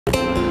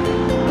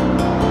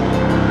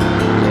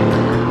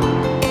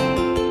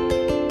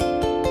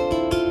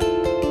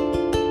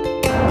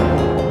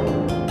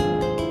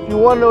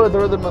want to know what the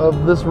rhythm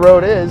of this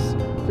road is,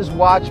 just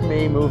watch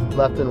me move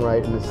left and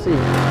right in the seat.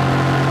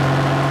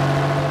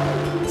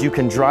 You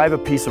can drive a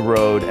piece of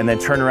road and then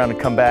turn around and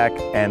come back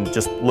and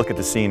just look at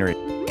the scenery.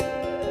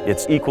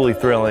 It's equally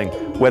thrilling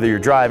whether you're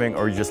driving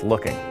or you're just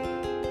looking.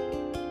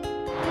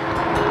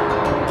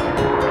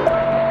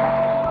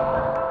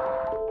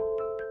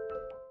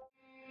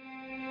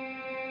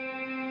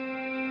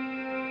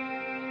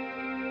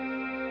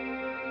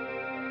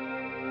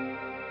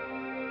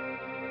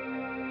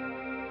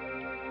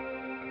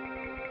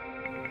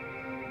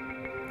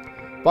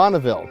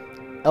 Bonneville,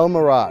 El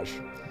Mirage,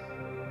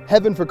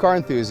 heaven for car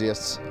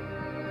enthusiasts.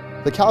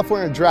 The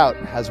California drought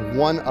has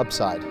one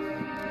upside.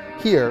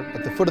 Here,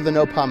 at the foot of the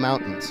Nopah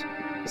Mountains,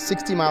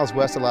 60 miles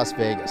west of Las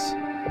Vegas,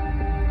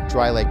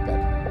 dry lake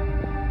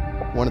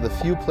bed. One of the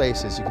few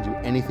places you can do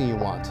anything you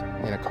want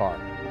in a car.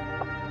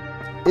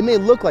 It may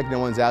look like no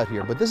one's out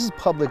here, but this is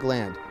public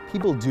land.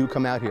 People do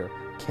come out here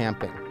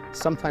camping.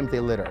 Sometimes they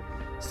litter.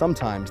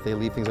 Sometimes they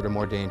leave things that are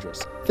more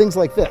dangerous. Things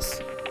like this,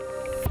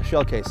 a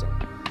shell casing.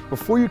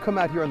 Before you come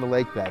out here on the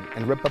lake bed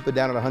and rip up and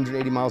down at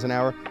 180 miles an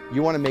hour,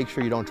 you want to make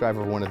sure you don't drive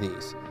over one of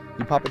these.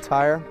 You pop a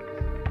tire,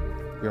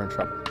 you're in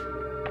trouble.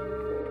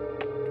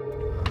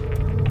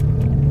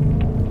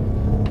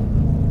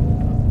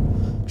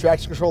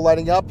 Traction control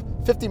lighting up,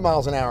 50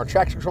 miles an hour.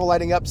 Traction control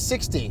lighting up,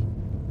 60,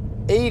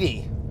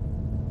 80,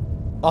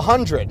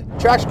 100.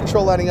 Traction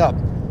control lighting up.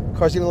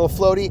 Car's getting a little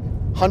floaty,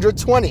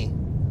 120,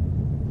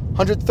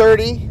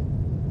 130.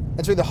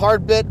 Entering the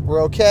hard bit,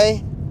 we're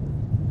okay.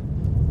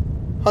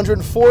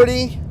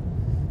 140,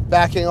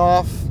 backing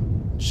off,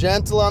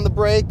 gentle on the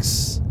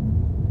brakes.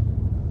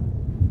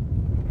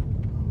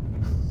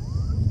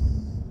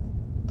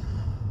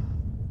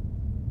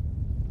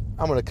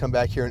 I'm gonna come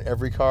back here in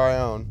every car I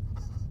own.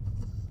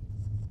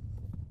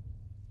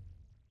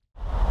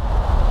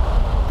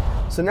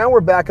 So now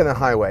we're back on the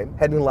highway,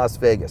 heading to Las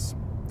Vegas.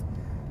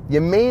 You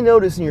may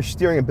notice in your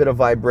steering a bit of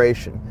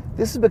vibration.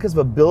 This is because of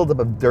a buildup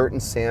of dirt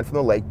and sand from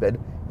the lake bed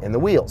and the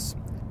wheels.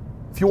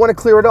 If you want to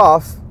clear it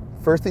off,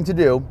 first thing to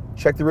do,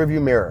 check the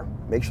rearview mirror.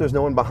 Make sure there's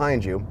no one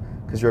behind you,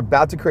 because you're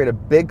about to create a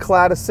big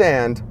cloud of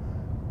sand.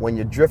 When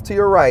you drift to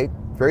your right,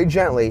 very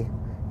gently,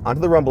 onto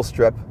the rumble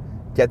strip,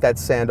 get that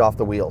sand off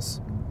the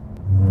wheels.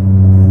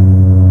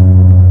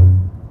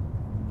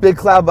 Big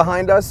cloud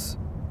behind us,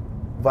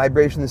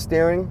 vibration in the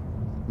steering,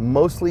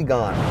 mostly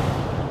gone.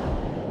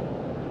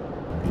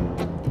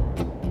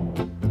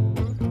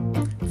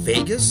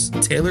 Vegas,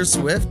 Taylor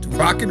Swift,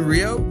 Rock in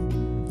Rio?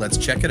 Let's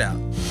check it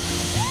out.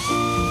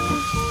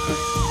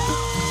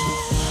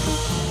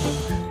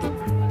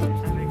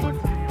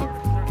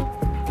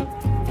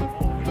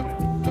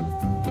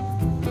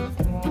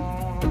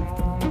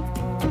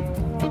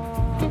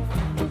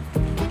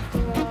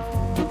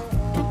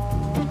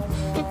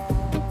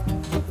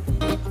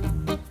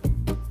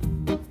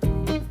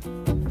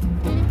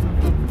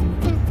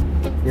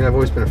 You know, I've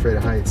always been afraid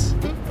of heights.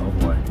 Oh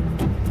boy.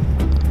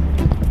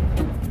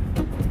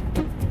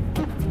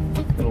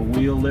 Little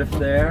wheel lift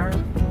there.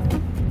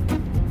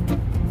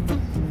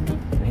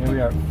 And here we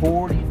are at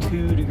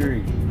 42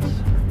 degrees.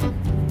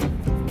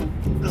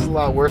 This is a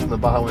lot worse than the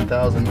Baja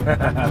 1000.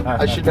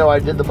 I should know I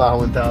did the Baja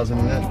 1000.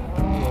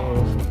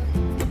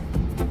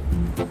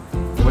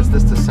 What's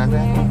this descent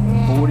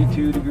at?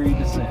 42 degree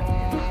descent.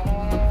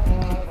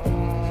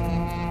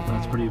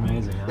 That's pretty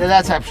amazing, huh? Yeah,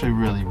 that's actually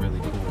really, really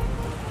cool.